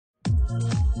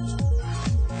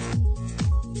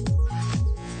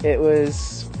It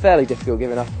was fairly difficult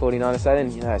giving up a 49er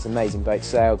sailing. You know, it's an amazing boat to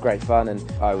sail, great fun,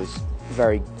 and I was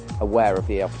very aware of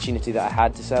the opportunity that I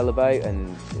had to sail the boat,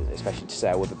 and especially to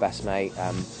sail with a best mate,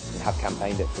 and have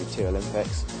campaigned it through 2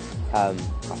 Olympics. I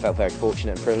felt very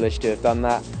fortunate and privileged to have done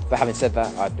that, but having said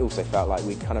that, I also felt like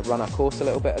we'd kind of run our course a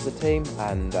little bit as a team,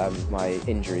 and my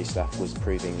injury stuff was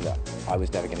proving that I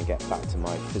was never going to get back to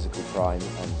my physical prime,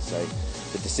 and so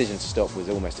the decision to stop was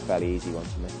almost a fairly easy one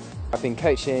for me. I've been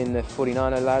coaching the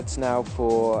 49er lads now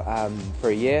for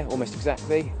a year, almost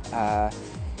exactly.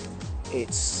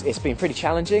 It's been pretty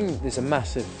challenging. There's a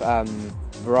massive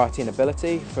variety and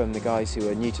ability from the guys who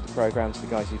are new to the programme to the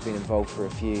guys who've been involved for a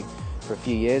few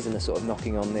years and are sort of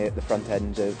knocking on the front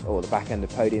end of, or the back end of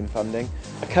Podium funding.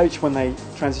 A coach, when they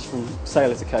transition from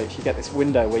sailor to coach, you get this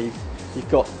window where you've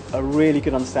got a really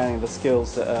good understanding of the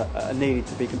skills that are needed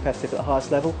to be competitive at the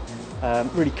highest level,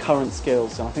 really current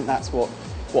skills, and I think that's what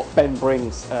Ben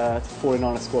brings to the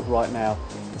 49er squad right now,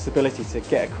 this ability to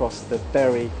get across the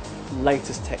very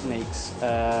latest techniques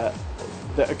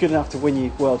that are good enough to win you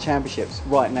world championships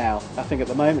right now. I think at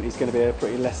the moment he's going to be a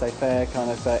pretty laissez-faire, kind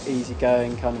of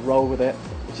easy-going, kind of roll with it,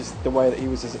 which is the way that he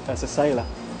was as a sailor.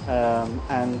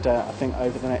 I think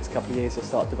over the next couple of years he'll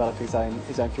start developing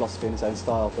his own philosophy and his own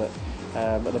style. But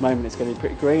at the moment it's going to be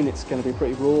pretty green, it's going to be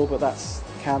pretty raw, but that's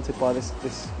countered by this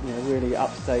really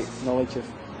up-to-date knowledge of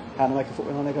how to make a foot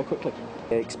wheel go quickly.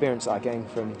 The experience that I gained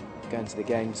from going to the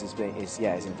games is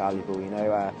invaluable. You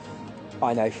know,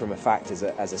 I know from a fact as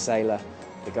a sailor,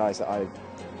 the guys that I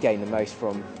gained the most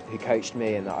from, who coached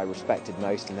me and that I respected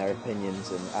most in their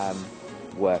opinions, and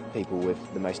were people with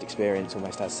the most experience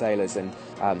almost as sailors, and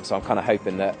so I'm kind of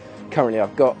hoping that currently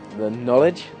I've got the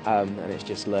knowledge, and it's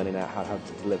just learning out how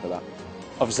to deliver that.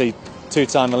 Obviously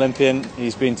 2-time Olympian,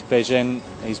 he's been to Beijing,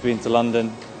 he's been to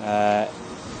London,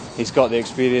 he's got the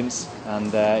experience,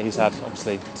 and he's had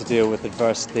obviously to deal with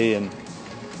adversity, and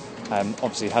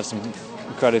obviously had some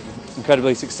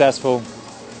incredibly successful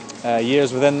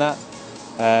years within that.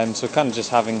 So kind of just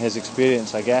having his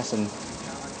experience, I guess, and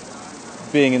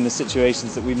being in the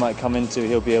situations that we might come into,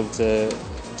 he'll be able to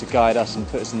guide us and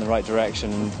put us in the right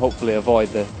direction, and hopefully avoid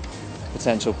the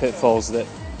potential pitfalls that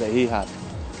he had.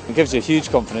 It gives you a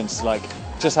huge confidence, like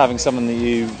just having someone that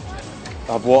you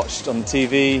have watched on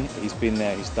TV, he's been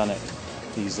there, he's done it,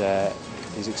 he's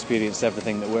experienced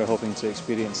everything that we're hoping to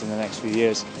experience in the next few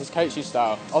years. His coaching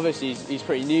style, obviously he's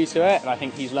pretty new to it, and I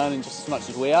think he's learning just as much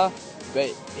as we are, but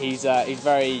he's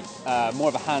very more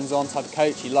of a hands-on type of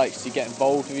coach. He likes to get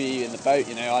involved with you in the boat.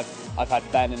 You know, I've had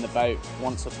Ben in the boat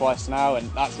once or twice now, and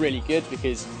that's really good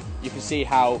because you can see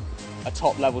how a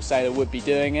top-level sailor would be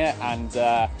doing it,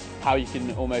 and how you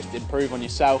can almost improve on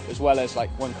yourself, as well as like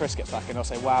when Chris gets back and I'll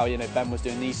say, wow, you know, Ben was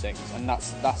doing these things, and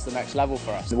that's the next level for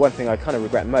us. The one thing I kind of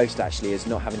regret most actually is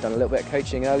not having done a little bit of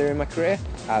coaching earlier in my career.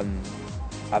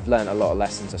 I've learned a lot of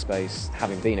lessons, I suppose,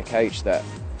 having been a coach, that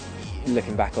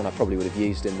looking back on I probably would have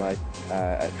used in my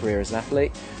career as an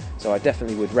athlete. So I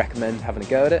definitely would recommend having a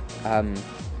go at it, and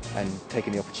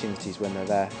taking the opportunities when they're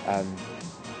there,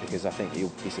 because I think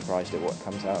you'll be surprised at what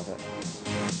comes out of it.